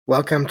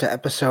Welcome to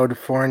episode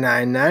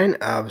 499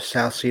 of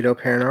Salcedo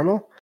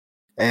Paranormal,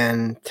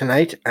 and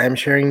tonight I'm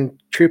sharing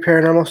true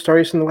paranormal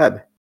stories from the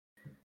web.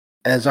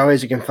 As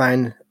always, you can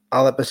find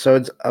all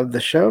episodes of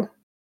the show.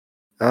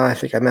 I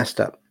think I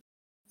messed up.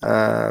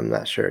 I'm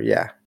not sure.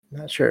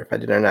 Not sure if I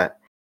did or not.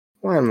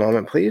 One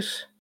moment,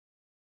 please.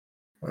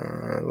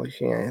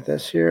 Looking at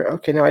this here.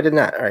 Okay, no, I did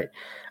not. All right.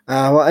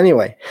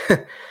 Anyway,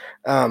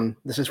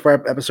 this is for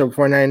episode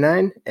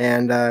 499,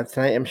 and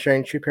tonight I'm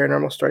sharing true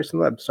paranormal stories from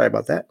the web. Sorry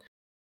about that.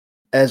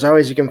 As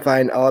always, you can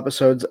find all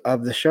episodes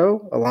of the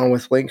show, along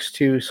with links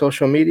to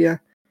social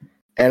media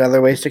and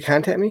other ways to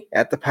contact me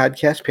at the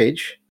podcast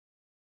page.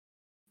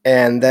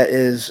 And that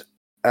is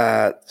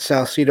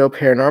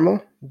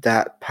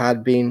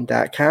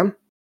salcedoparanormal.podbean.com.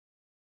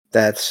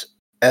 That's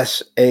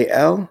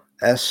SALSIDO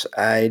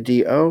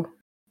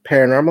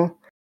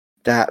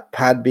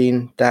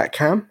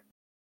paranormal.podbean.com.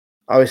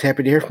 Always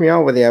happy to hear from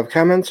y'all, whether you have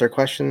comments or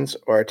questions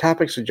or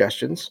topic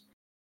suggestions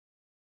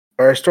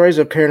or stories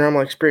of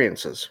paranormal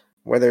experiences,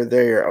 whether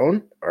they're your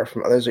own or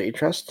from others that you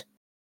trust.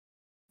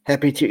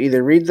 Happy to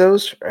either read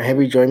those or have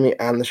you join me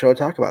on the show to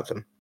talk about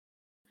them.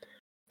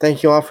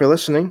 Thank you all for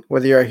listening,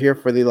 whether you are here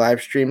for the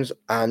live streams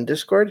on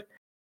Discord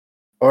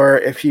or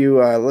if you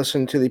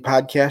listen to the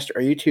podcast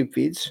or YouTube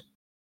feeds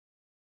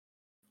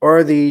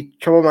or the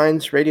Troubled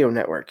Minds Radio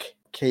Network,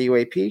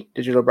 KUAP,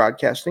 Digital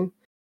Broadcasting.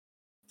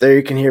 There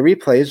you can hear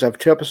replays of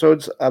 2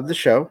 episodes of the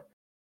show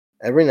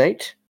every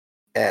night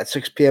at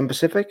 6 p.m.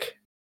 Pacific,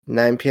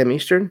 9 p.m.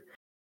 Eastern,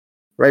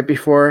 right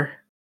before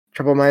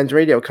Troubled Minds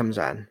Radio comes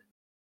on.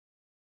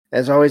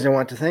 As always, I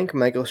want to thank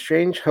Michael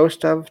Strange,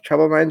 host of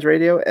Troubled Minds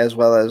Radio, as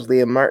well as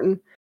Liam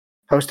Martin,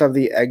 host of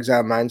the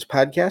Exile Minds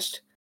podcast,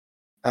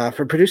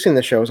 for producing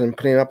the shows and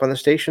putting them up on the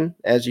station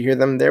as you hear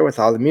them there with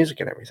all the music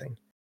and everything.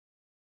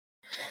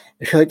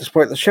 If you'd like to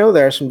support the show,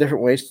 there are some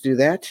different ways to do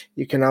that.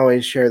 You can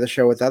always share the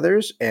show with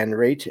others and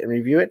rate and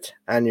review it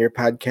on your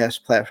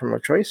podcast platform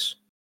of choice.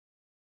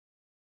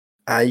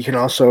 You can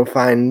also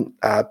find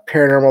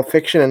paranormal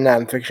fiction and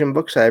nonfiction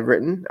books I've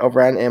written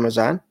over on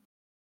Amazon.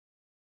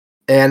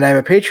 And I have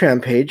a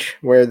Patreon page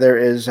where there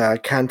is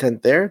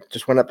content there.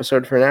 Just 1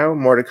 episode for now,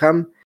 more to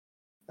come,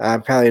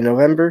 probably in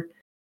November.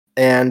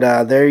 And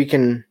there you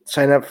can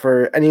sign up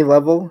for any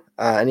level,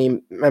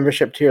 any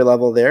membership tier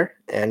level there,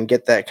 and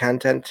get that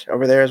content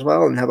over there as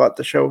well and help out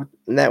the show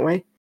in that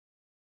way.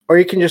 Or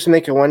you can just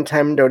make a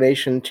one-time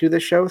donation to the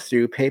show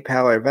through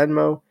PayPal or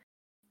Venmo.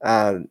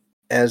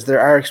 As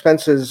there are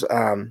expenses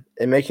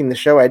in making the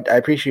show, I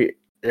appreciate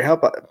your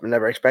help. I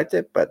never expect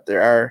it, but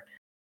there are,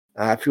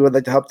 if you would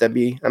like to help, that'd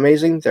be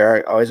amazing. There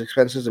are always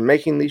expenses in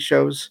making these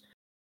shows,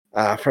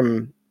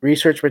 from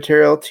research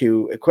material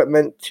to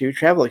equipment to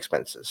travel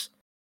expenses.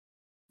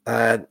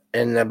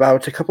 In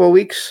about a couple of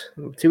weeks,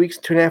 2 weeks,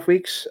 2.5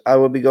 weeks, I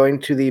will be going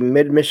to the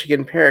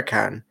Mid-Michigan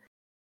Paracon,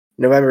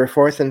 November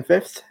 4th and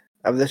 5th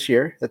of this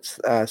year. That's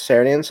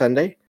Saturday and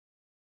Sunday.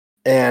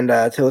 And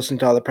to listen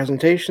to all the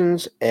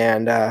presentations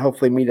and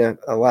hopefully meet a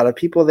lot of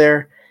people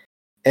there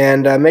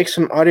and make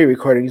some audio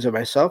recordings of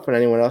myself and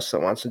anyone else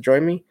that wants to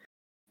join me,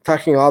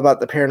 talking all about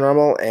the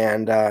paranormal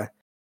and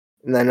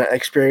then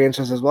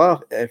experiences as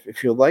well,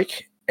 if you'd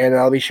like. And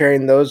I'll be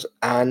sharing those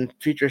on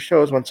future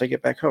shows once I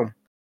get back home.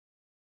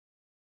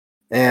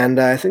 And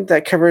I think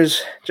that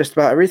covers just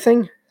about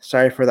everything.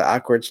 Sorry for the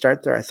awkward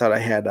start there. I thought I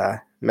had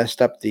messed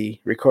up the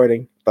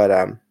recording, but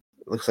it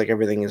looks like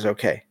everything is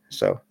okay.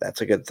 So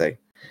that's a good thing.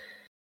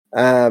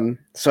 So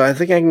I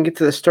think I can get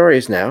to the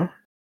stories now,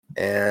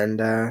 and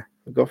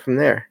we'll go from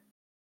there.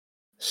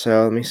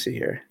 So let me see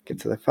here. Get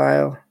to the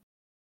file.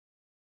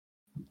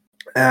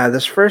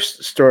 This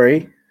first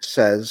story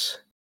says,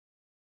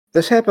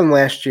 this happened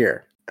last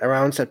year,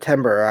 around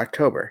September or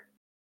October,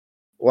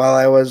 while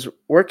I was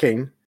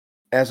working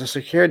as a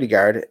security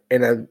guard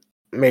in a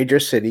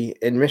major city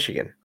in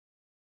Michigan.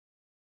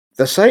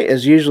 The site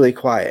is usually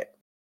quiet,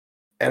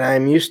 and I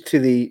am used to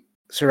the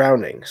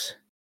surroundings.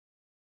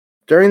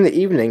 During the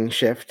evening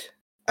shift,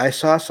 I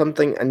saw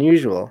something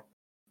unusual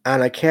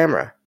on a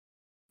camera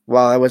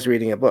while I was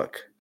reading a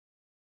book.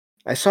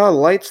 I saw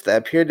lights that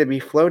appeared to be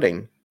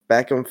floating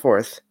back and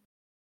forth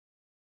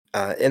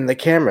in the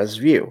camera's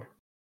view.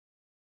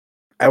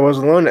 I was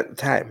alone at the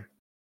time.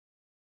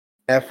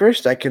 At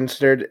first, I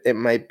considered it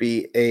might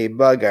be a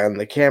bug on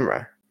the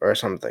camera or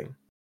something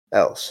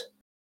else.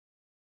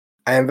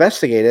 I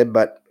investigated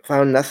but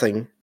found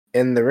nothing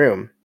in the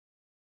room.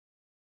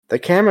 The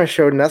camera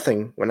showed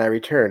nothing when I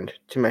returned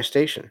to my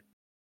station.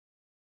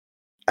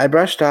 I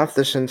brushed off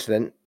this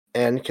incident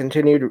and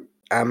continued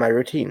on my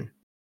routine.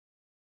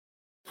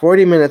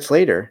 40 minutes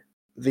later,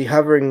 the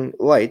hovering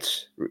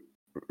lights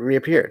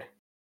reappeared.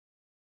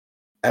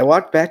 I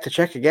walked back to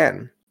check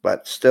again,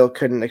 but still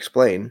couldn't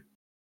explain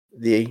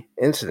the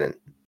incident.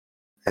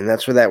 And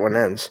that's where that one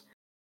ends.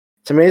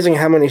 It's amazing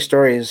how many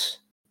stories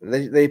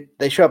they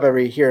show up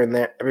every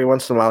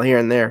once in a while here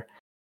and there.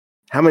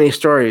 How many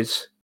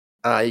stories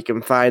you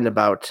can find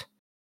about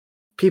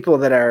people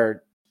that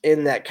are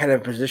in that kind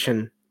of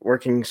position,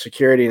 working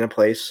security in a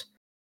place,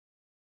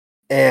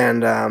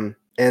 and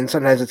And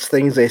sometimes it's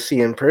things they see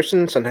in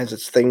person. Sometimes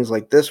it's things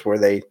like this where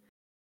they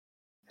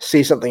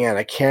see something on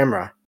a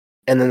camera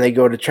and then they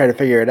go to try to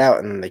figure it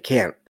out and they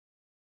can't.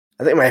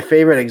 I think my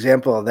favorite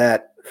example of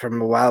that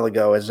from a while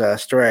ago is a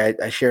story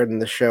I shared in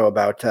the show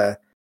about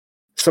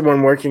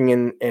someone working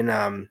in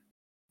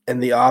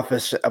the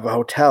office of a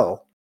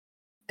hotel,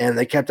 and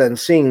they kept on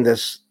seeing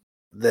this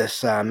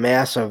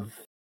mass of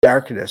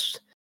darkness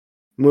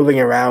moving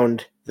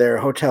around their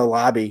hotel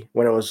lobby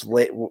when it was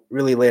late,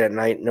 really late at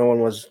night. No one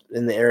was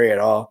in the area at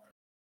all.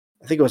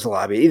 I think it was the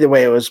lobby. Either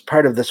way, it was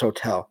part of this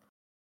hotel,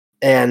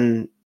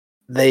 and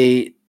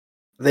they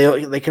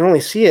they can only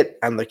see it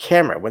on the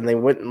camera. When they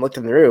went and looked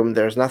in the room,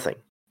 there's nothing,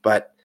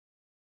 but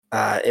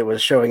it was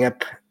showing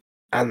up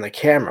on the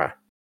camera,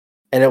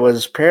 and it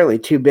was apparently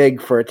too big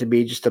for it to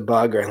be just a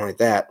bug or anything like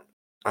that,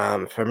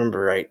 if I remember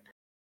right.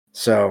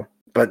 So,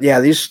 but yeah,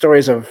 these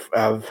stories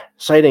of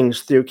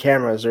sightings through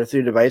cameras or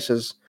through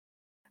devices,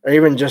 or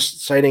even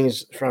just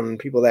sightings from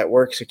people that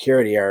work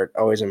security, are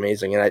always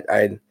amazing.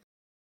 And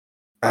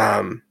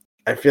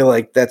I feel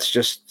like that's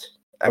just,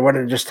 I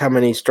wonder just how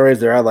many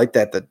stories there are like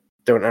that that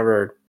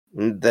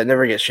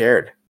never get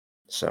shared.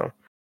 So,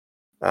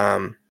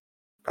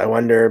 I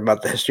wonder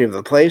about the history of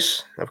the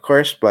place, of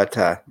course,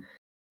 but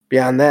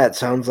beyond that,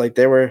 sounds like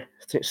they were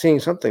seeing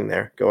something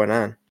there going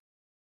on.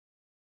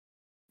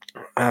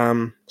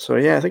 So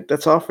yeah, I think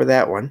that's all for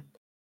that one.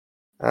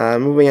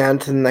 Moving on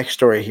to the next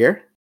story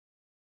here.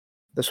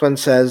 This one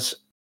says,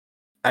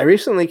 I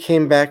recently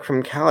came back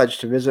from college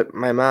to visit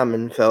my mom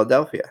in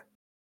Philadelphia.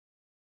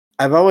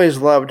 I've always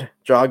loved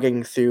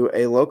jogging through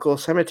a local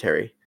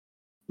cemetery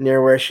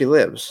near where she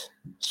lives,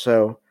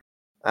 so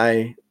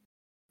I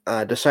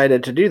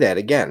decided to do that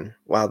again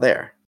while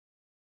there.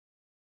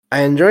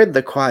 I enjoyed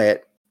the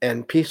quiet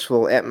and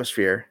peaceful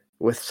atmosphere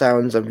with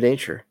sounds of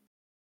nature.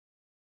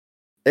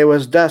 It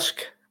was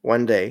dusk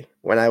one day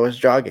when I was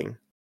jogging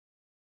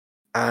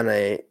on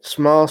a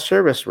small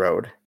service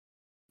road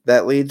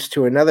that leads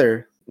to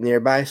another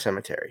nearby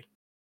cemetery.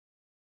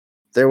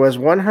 There was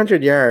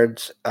 100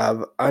 yards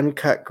of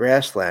uncut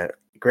grassland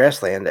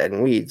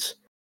and weeds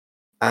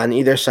on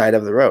either side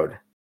of the road,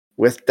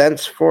 with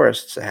dense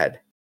forests ahead.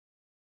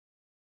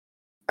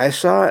 I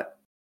saw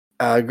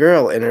a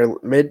girl in her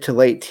mid to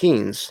late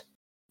teens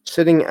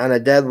sitting on a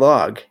dead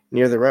log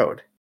near the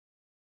road,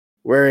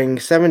 wearing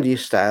 70s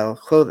style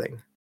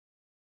clothing.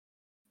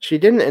 She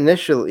didn't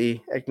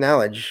initially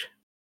acknowledge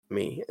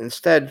me,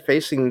 instead,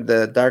 facing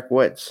the dark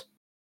woods.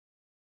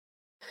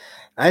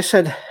 I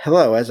said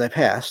hello as I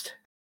passed,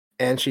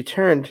 and she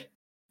turned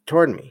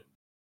toward me.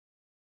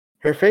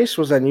 Her face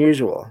was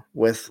unusual,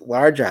 with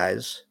large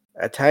eyes,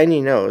 a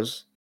tiny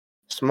nose,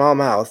 small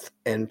mouth,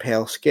 and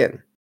pale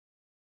skin.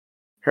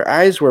 Her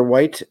eyes were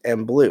white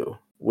and blue,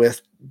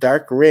 with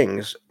dark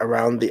rings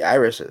around the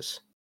irises.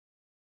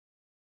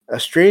 A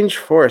strange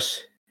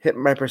force hit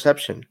my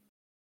perception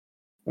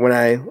when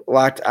I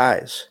locked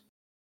eyes,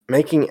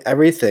 making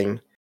everything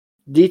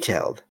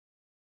detailed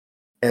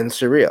and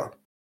surreal.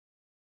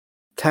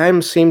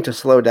 Time seemed to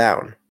slow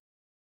down,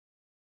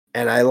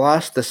 and I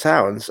lost the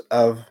sounds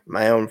of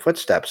my own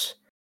footsteps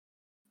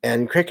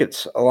and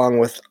crickets along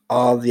with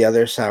all the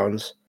other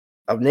sounds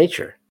of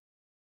nature.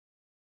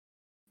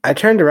 I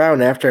turned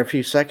around after a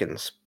few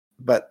seconds,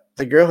 but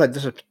the girl had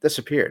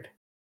disappeared,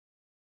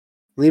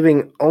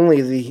 leaving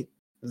only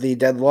the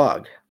dead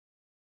log.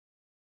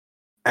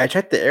 I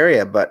checked the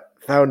area but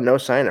found no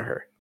sign of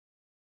her.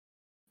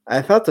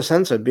 I felt the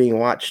sense of being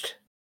watched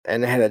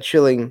and had a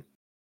chilling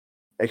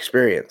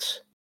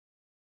experience.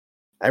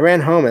 I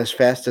ran home as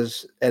fast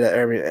as at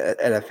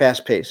a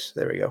fast pace.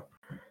 There we go.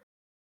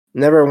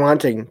 Never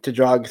wanting to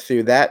jog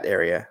through that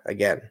area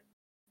again.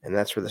 And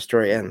that's where the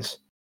story ends.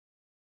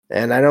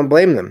 And I don't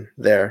blame them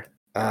there.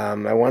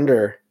 I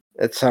wonder,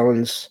 it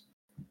sounds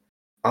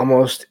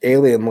almost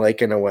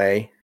alien-like in a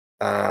way.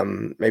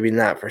 Maybe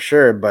not for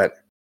sure, but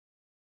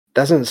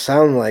doesn't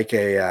sound like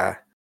a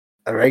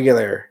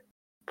regular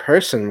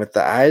person with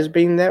the eyes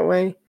being that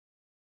way.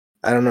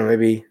 I don't know.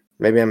 Maybe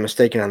I'm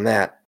mistaken on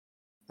that.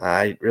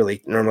 I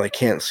really normally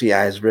can't see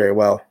eyes very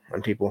well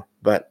on people,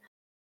 but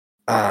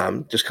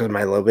just because of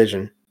my low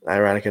vision,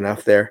 ironic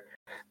enough there.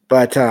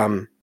 But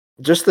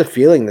just the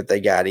feeling that they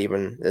got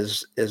even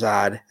is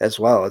odd as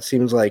well. It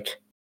seems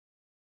like,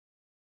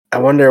 I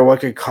wonder what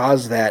could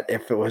cause that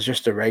if it was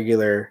just a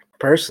regular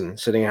person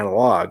sitting on a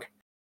log.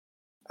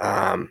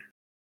 Um,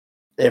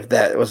 if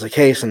that was the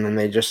case, and then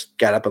they just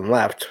got up and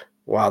left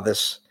while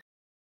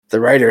the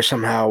writer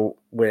somehow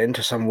went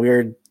into some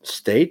weird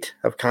state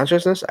of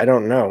consciousness. I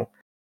don't know,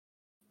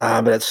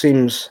 but it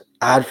seems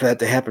odd for that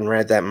to happen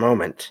right at that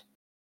moment.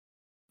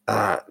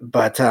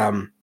 But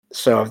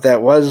so if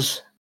that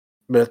was,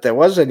 but if that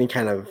was any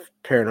kind of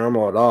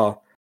paranormal at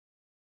all,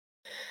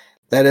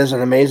 that is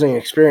an amazing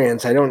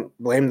experience. I don't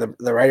blame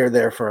the writer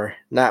there for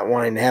not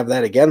wanting to have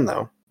that again,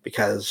 though,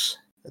 because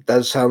it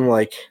does sound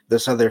like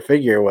this other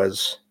figure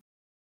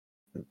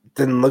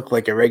didn't look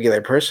like a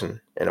regular person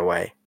in a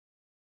way.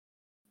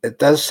 It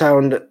does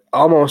sound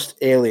almost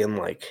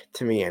alien-like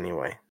to me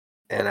anyway.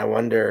 And I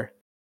wonder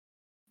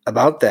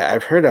about that.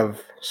 I've heard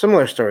of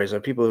similar stories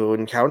of people who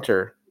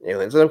encounter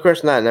aliens, and of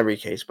course, not in every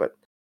case, but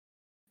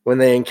when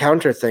they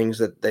encounter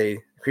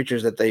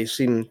creatures that they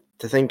seem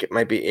to think it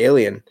might be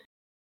alien,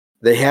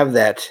 they have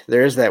that.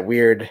 There is that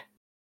weird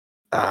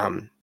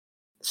um,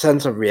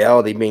 sense of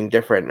reality being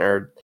different,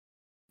 or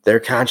their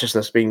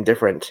consciousness being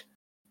different.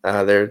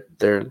 They're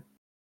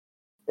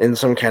in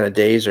some kind of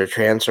daze or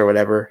trance or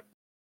whatever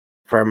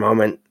for a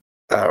moment,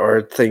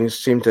 or things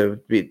seem to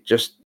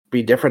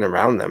be different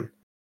around them.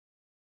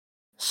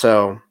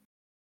 So,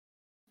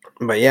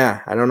 but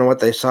yeah, I don't know what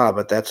they saw,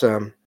 but that's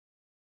an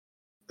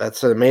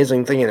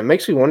amazing thing, and it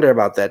makes me wonder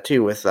about that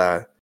too. With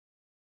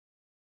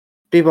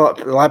people,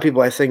 a lot of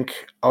people I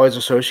think always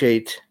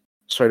associate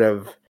sort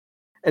of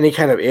any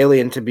kind of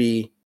alien to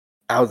be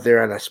out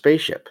there on a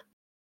spaceship,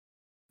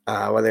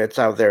 whether it's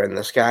out there in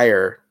the sky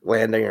or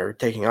landing or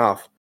taking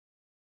off.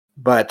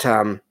 But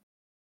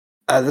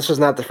this was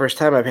not the first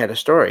time I've had a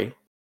story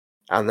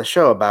on the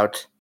show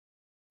about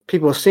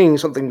people seeing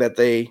something that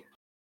they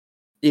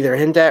either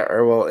hint at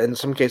or will, in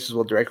some cases,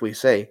 will directly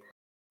say,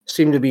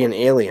 seem to be an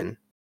alien,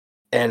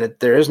 and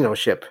there is no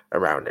ship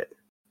around it.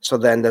 So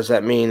then, does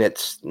that mean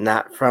it's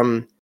not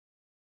from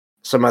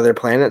some other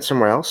planet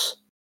somewhere else?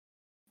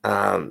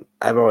 I've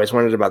always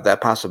wondered about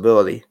that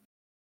possibility.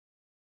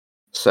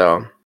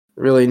 So,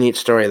 really neat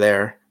story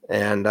there,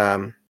 and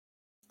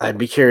I'd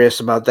be curious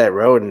about that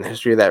road and the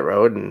history of that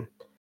road, and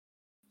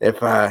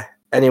if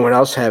anyone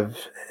else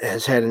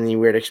has had any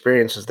weird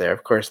experiences there.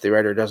 Of course, the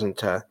writer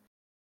doesn't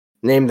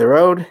name the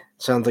road.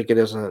 Sounds like it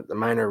is a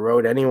minor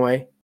road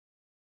anyway,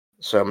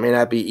 so it may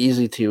not be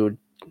easy to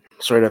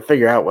sort of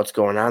figure out what's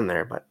going on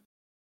there. But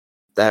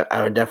that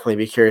I would definitely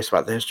be curious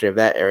about the history of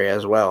that area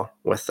as well.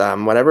 With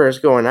whatever is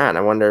going on,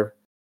 I wonder,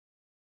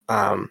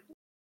 um,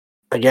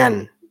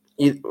 again,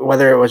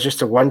 whether it was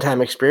just a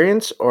one-time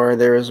experience or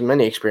there was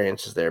many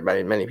experiences there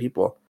by many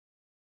people.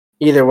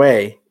 Either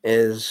way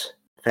is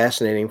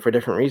fascinating for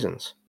different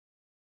reasons.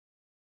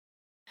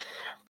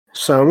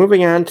 So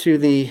moving on to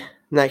the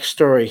next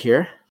story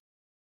here.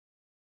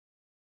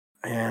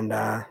 And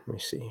let me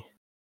see.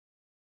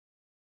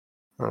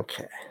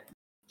 Okay.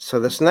 So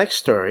this next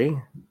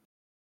story,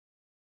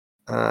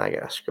 I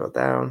gotta scroll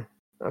down.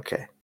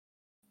 Okay.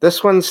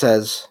 This one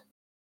says,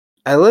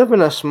 I live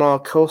in a small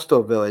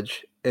coastal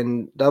village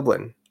in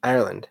Dublin,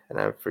 Ireland,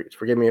 and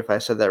forgive me if I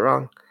said that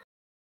wrong,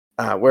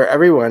 where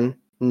everyone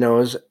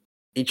knows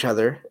each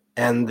other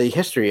and the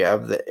history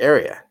of the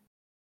area.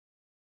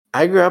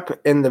 I grew up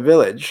in the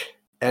village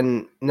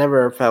and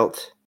never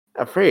felt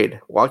afraid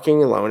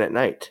walking alone at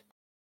night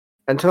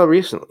until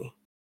recently.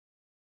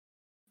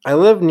 I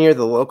live near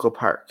the local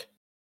park,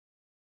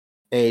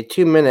 a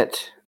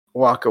 2-minute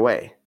walk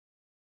away.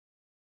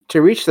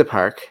 To reach the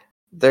park,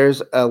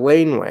 there's a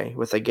laneway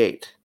with a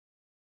gate.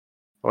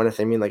 I wonder if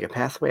they mean like a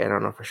pathway. I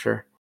don't know for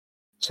sure.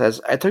 It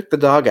says, I took the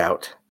dog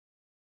out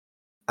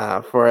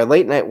for a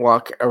late night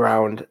walk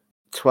around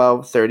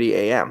 12:30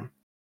 a.m.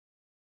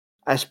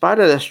 I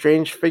spotted a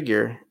strange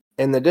figure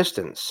in the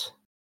distance,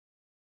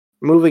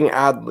 moving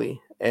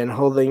oddly and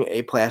holding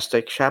a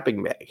plastic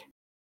shopping bag.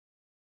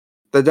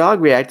 The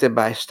dog reacted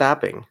by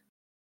stopping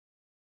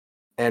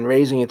and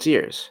raising its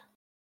ears.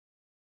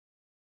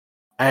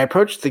 I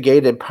approached the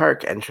gated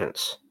park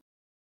entrance,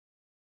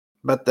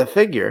 but the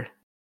figure,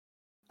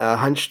 a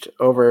hunched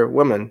over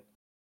woman,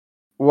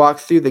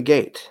 walked through the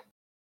gate.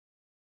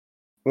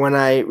 When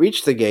I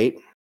reached the gate,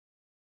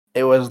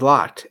 it was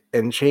locked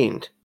and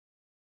chained.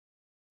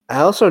 I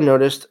also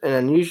noticed an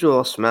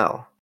unusual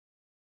smell.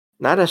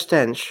 Not a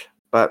stench,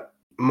 but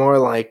more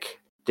like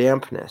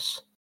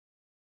dampness.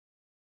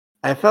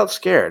 I felt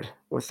scared,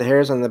 with the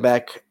hairs on the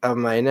back of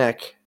my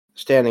neck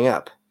standing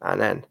up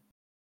on end,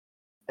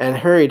 and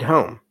hurried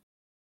home.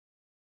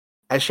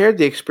 I shared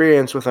the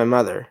experience with my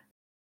mother,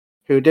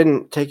 who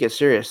didn't take it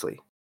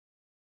seriously.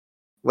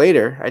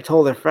 Later, I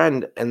told a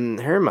friend and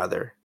her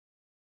mother,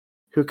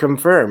 who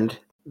confirmed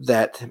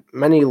that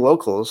many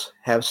locals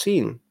have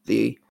seen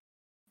the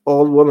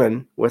old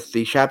woman with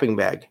the shopping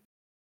bag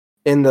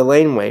in the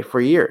laneway for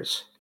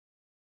years.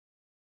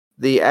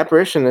 The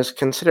apparition is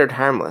considered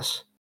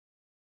harmless,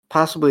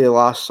 possibly a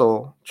lost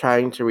soul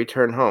trying to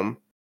return home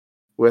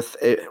with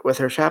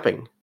her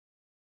shopping.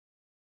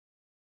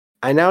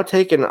 I now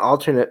take an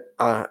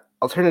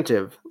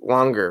alternative,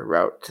 longer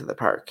route to the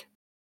park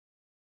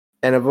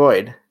and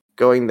avoid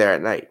going there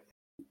at night.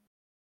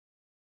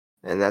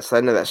 And that's the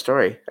end of that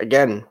story.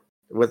 Again,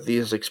 with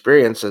these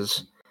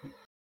experiences,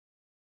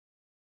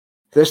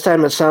 this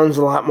time it sounds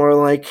a lot more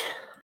like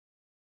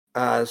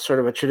sort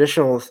of a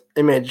traditional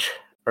image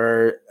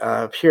or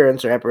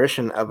appearance or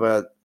apparition of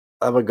a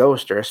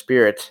ghost or a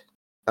spirit.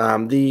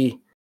 The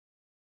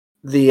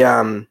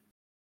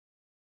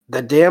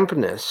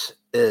dampness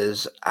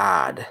is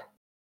odd.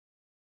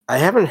 I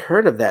haven't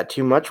heard of that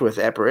too much with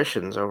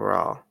apparitions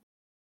overall.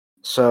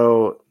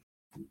 So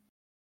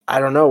I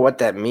don't know what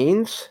that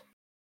means,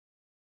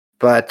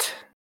 but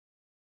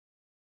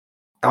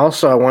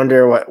also I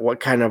wonder what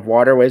kind of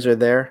waterways are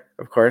there,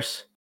 of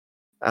course.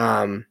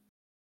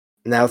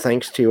 Now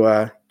thanks to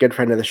a good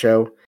friend of the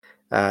show,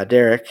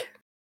 Derek,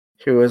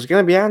 who is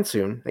going to be on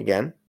soon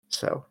again.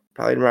 So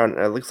probably around,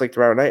 it looks like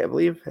tomorrow night, I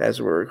believe, as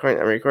I'm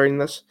recording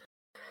this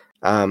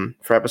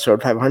for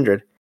episode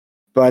 500.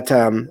 But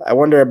I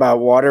wonder about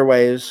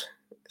waterways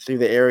through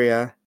the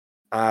area.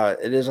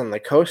 It is on the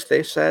coast,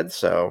 they said,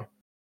 so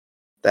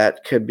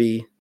that could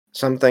be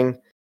something.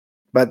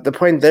 But the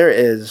point there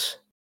is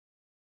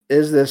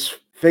this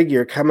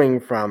figure coming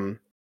from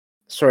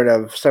sort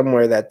of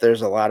somewhere that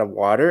there's a lot of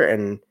water,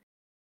 and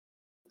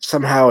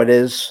somehow it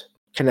is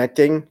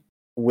connecting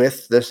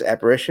with this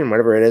apparition,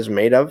 whatever it is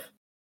made of?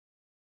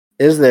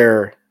 Is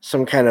there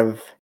some kind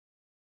of,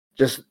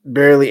 just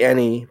barely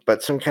any,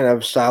 but some kind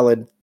of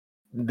solid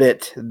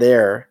bit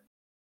there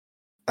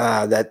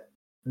that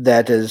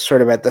is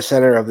sort of at the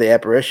center of the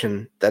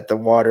apparition that the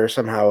water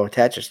somehow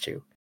attaches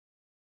to?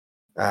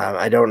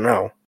 I don't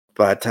know,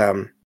 but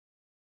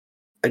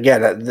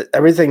again,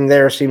 everything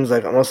there seems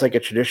like almost like a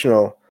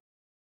traditional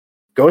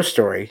ghost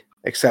story,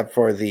 except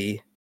for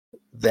that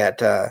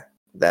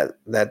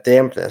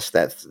dampness,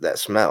 that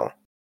smell.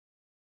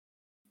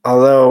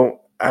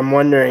 Although I'm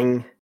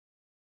wondering,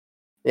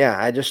 yeah,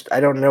 I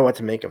don't know what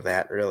to make of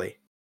that really.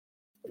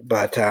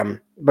 But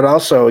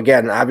also,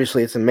 again,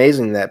 obviously, it's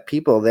amazing that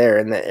people there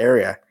in that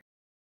area,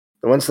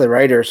 once the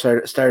writer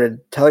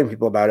started telling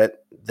people about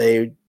it,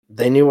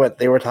 they knew what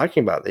they were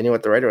talking about. They knew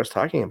what the writer was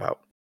talking about,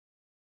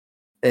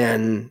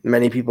 and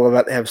many people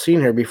have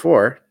seen her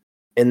before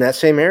in that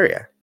same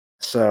area.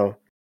 So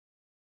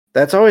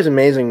that's always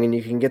amazing when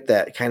you can get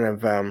that kind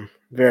of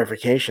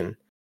verification,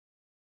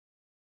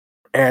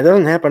 and it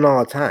doesn't happen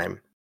all the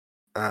time.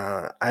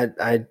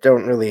 I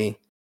don't really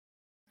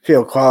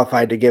feel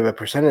qualified to give a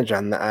percentage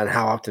on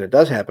how often it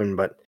does happen,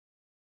 but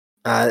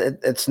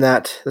it's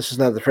not. This is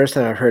not the first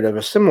time I've heard of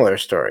a similar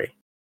story.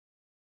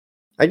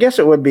 I guess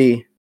it would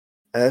be,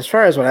 as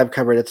far as what I've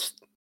covered, it's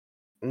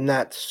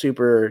not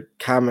super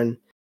common,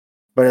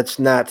 but it's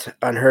not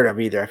unheard of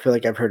either. I feel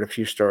like I've heard read a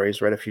few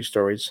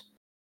stories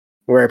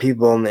where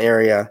people in the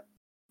area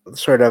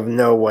sort of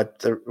know what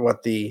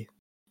the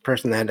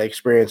person that had the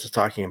experience is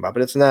talking about,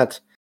 but it's not.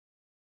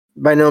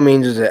 By no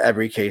means is it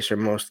every case or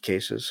most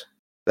cases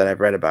that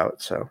I've read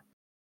about. So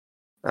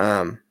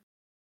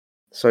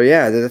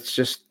yeah, that's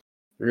just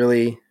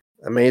really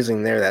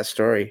amazing there, that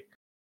story.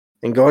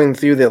 And going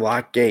through the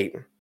locked gate,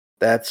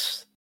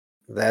 that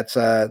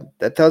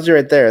tells you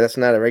right there that's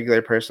not a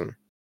regular person.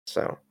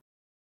 So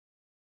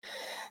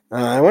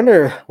I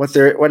wonder what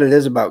it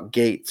is about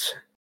gates,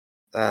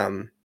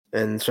 and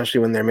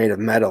especially when they're made of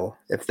metal,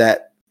 if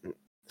that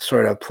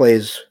sort of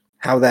plays,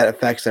 how that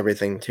affects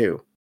everything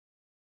too.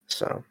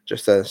 So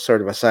just a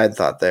sort of a side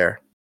thought there.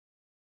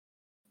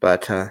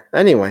 But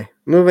anyway,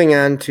 moving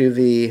on to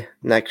the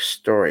next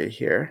story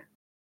here.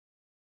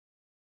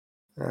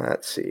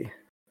 Let's see.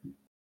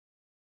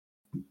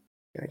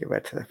 Gotta get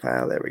back to the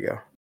file. There we go.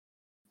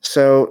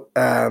 So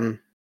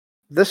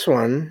this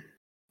one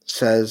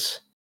says,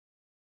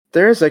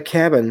 there is a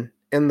cabin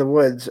in the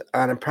woods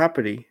on a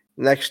property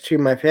next to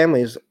my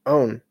family's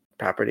own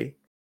property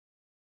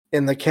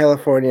in the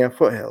California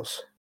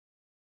foothills.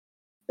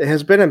 It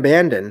has been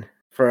abandoned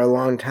for a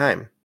long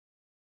time,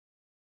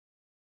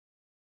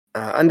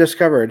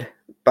 undiscovered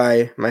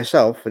by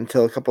myself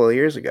until a couple of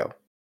years ago.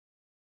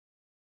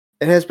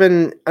 It has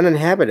been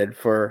uninhabited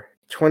for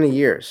 20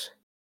 years.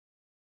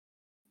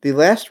 The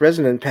last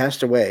resident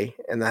passed away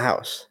in the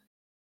house.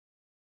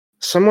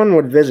 Someone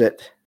would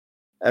visit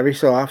every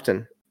so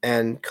often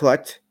and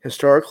collect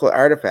historical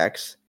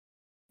artifacts,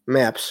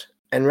 maps,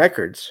 and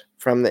records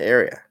from the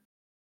area.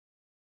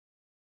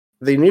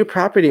 The new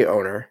property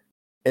owner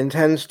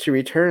intends to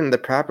return the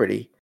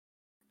property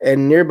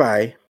and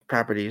nearby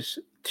properties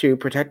to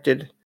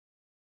protected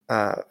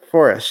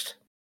forest.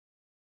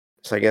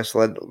 So I guess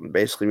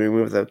basically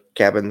remove the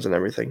cabins and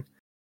everything.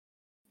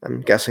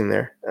 I'm guessing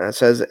there. It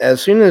says,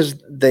 as soon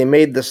as they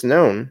made this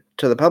known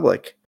to the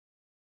public,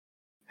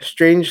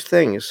 strange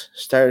things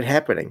started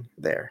happening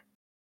there.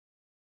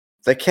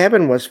 The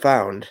cabin was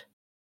found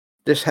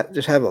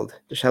disheveled.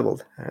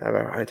 I have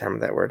a hard time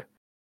with that word.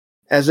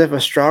 As if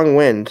a strong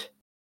wind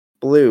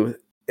blew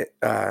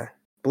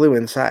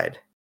inside.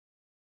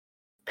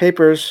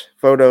 Papers,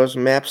 photos,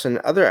 maps, and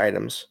other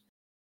items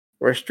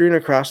were strewn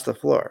across the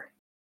floor.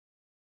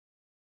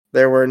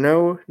 There were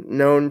no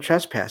known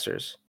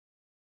trespassers,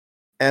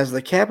 as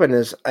the cabin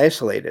is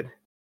isolated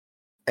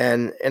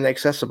and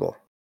inaccessible.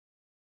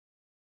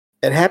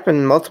 It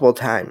happened multiple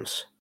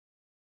times,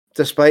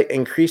 despite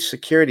increased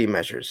security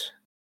measures.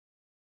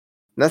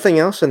 Nothing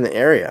else in the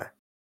area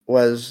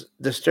was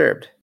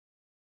disturbed,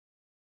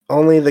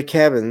 only the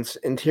cabin's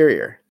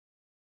interior.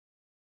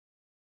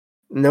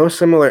 No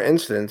similar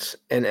incidents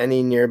in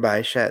any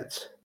nearby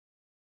sheds.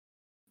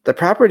 The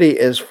property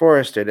is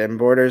forested and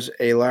borders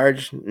a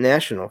large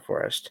national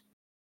forest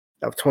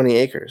of 20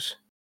 acres.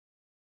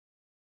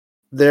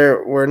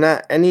 There were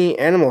not any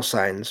animal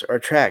signs or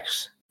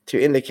tracks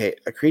to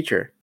indicate a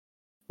creature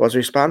was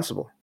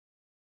responsible.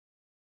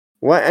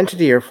 What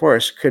entity or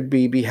force could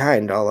be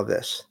behind all of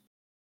this?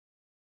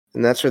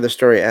 And that's where the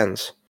story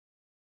ends.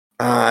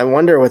 I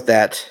wonder with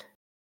that,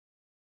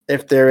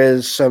 if there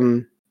is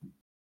some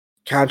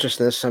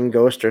consciousness, some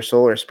ghost or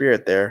soul or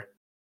spirit there,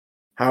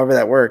 however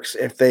that works,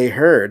 if they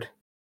heard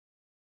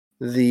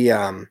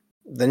the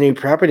new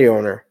property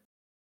owner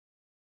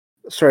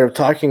sort of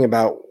talking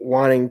about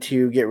wanting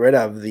to get rid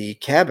of the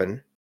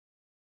cabin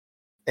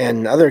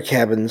and other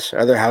cabins,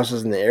 other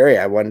houses in the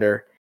area, I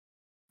wonder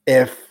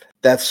if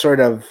that's sort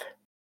of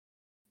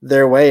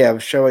their way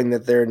of showing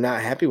that they're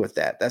not happy with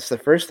that. That's the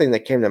first thing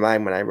that came to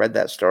mind when I read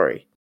that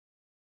story.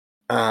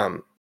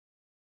 Um,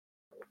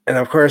 and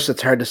of course,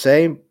 it's hard to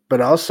say,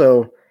 but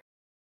also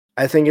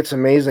I think it's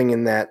amazing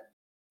in that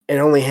it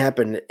only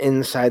happened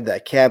inside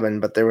that cabin,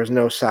 but there was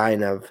no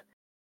sign of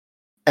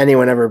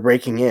anyone ever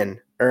breaking in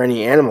or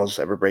any animals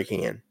ever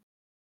breaking in.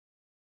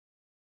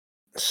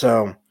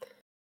 So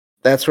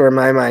that's where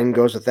my mind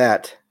goes with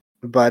that.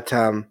 But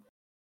I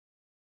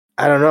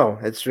don't know.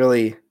 It's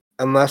really,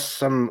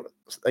 unless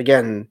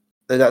again,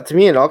 to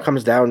me, it all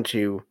comes down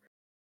to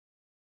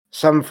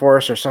some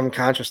force or some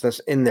consciousness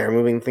in there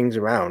moving things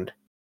around.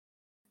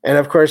 And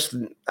of course,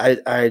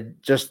 I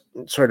just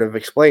sort of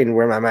explained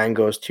where my mind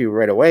goes to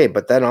right away.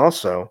 But then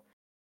also,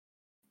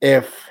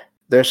 if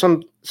there's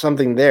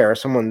something there,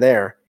 someone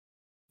there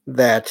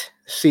that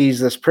sees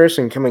this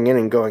person coming in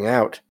and going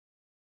out,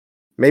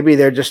 maybe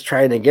they're just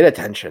trying to get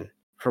attention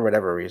for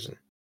whatever reason.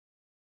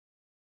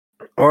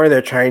 Or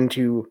they're trying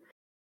to,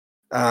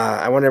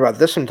 I wonder about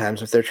this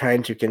sometimes, if they're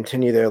trying to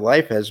continue their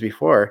life as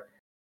before,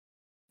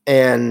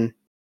 and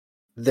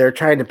they're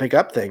trying to pick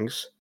up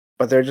things,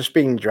 but they're just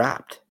being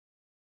dropped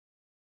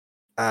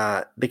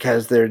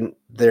because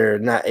they're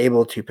not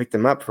able to pick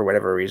them up for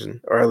whatever reason,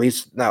 or at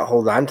least not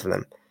hold on to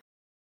them.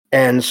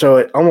 And so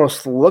it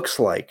almost looks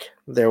like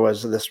there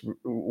was this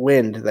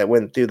wind that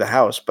went through the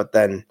house, but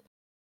then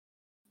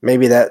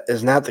maybe that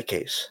is not the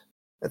case.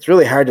 It's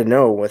really hard to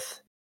know.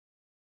 It's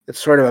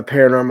sort of a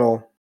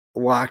paranormal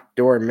locked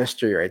door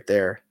mystery right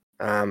there,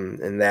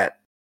 in that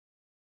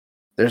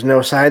there's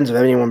no signs of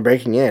anyone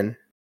breaking in,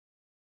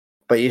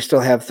 but you still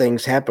have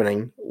things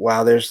happening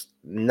while there's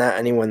not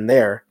anyone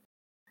there,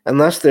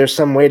 unless there's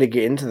some way to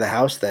get into the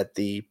house that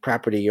the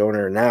property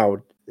owner now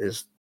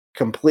is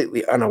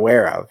completely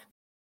unaware of.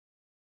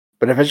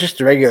 But if it's just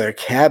a regular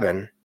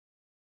cabin,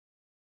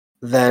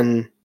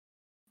 then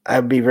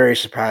I'd be very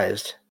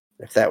surprised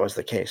if that was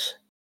the case.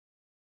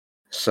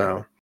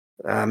 So,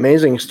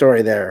 amazing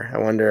story there. I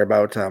wonder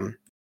about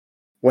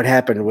what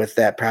happened with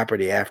that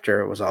property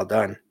after it was all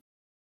done.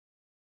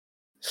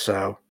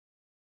 So,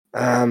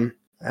 I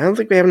don't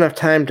think we have enough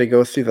time to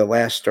go through the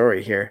last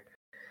story here.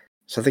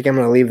 So I think I'm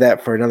going to leave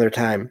that for another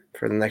time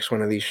for the next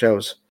one of these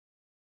shows.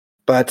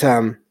 But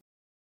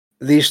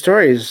these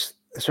stories,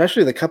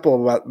 especially the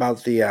couple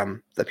about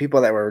the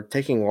people that were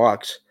taking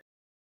walks,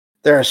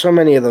 there are so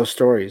many of those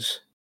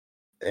stories,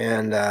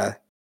 and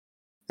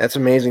that's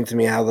amazing to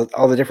me how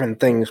all the different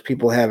things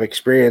people have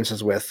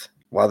experiences with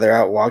while they're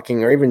out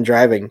walking or even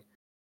driving.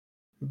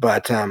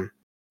 But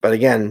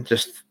again,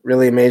 just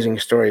really amazing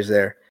stories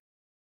there.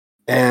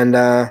 And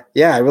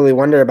yeah, I really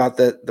wonder about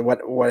the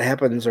what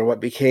happens or what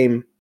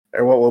became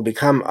or what will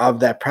become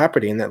of that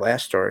property in that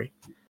last story.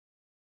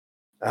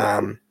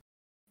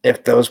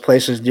 If those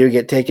places do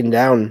get taken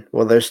down,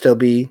 will there still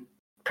be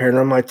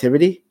paranormal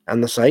activity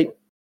on the site?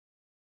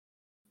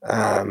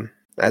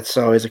 That's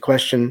always a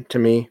question to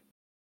me.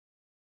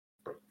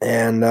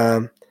 And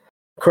of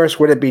course,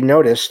 would it be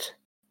noticed,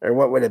 or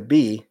what would it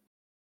be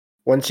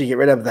once you get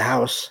rid of the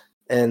house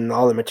and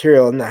all the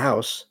material in the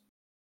house?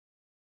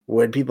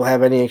 Would people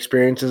have any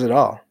experiences at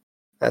all?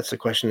 That's the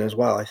question as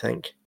well, I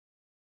think.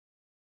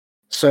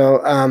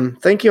 So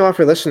thank you all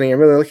for listening. I'm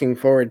really looking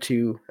forward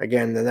to,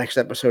 again, the next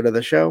episode of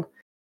the show.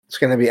 It's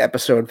going to be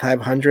episode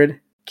 500.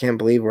 Can't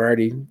believe we're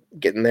already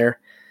getting there.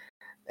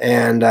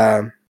 And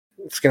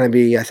it's going to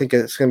be, I think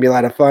it's going to be a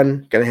lot of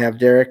fun. Going to have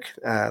Derek,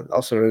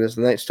 also known as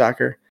the Night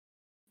Stalker,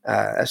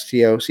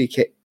 Stockeer,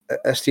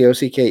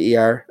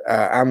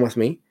 on with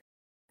me.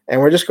 And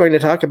we're just going to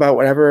talk about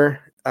whatever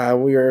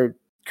we are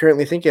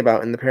currently thinking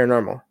about in the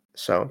paranormal.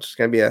 So it's just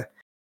going to be a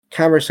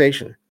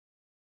conversation.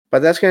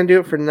 But that's going to do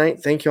it for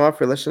tonight. Thank you all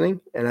for listening,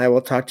 and I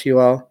will talk to you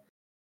all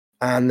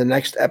on the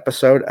next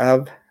episode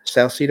of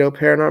Salcedo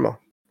Paranormal.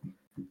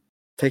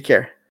 Take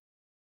care.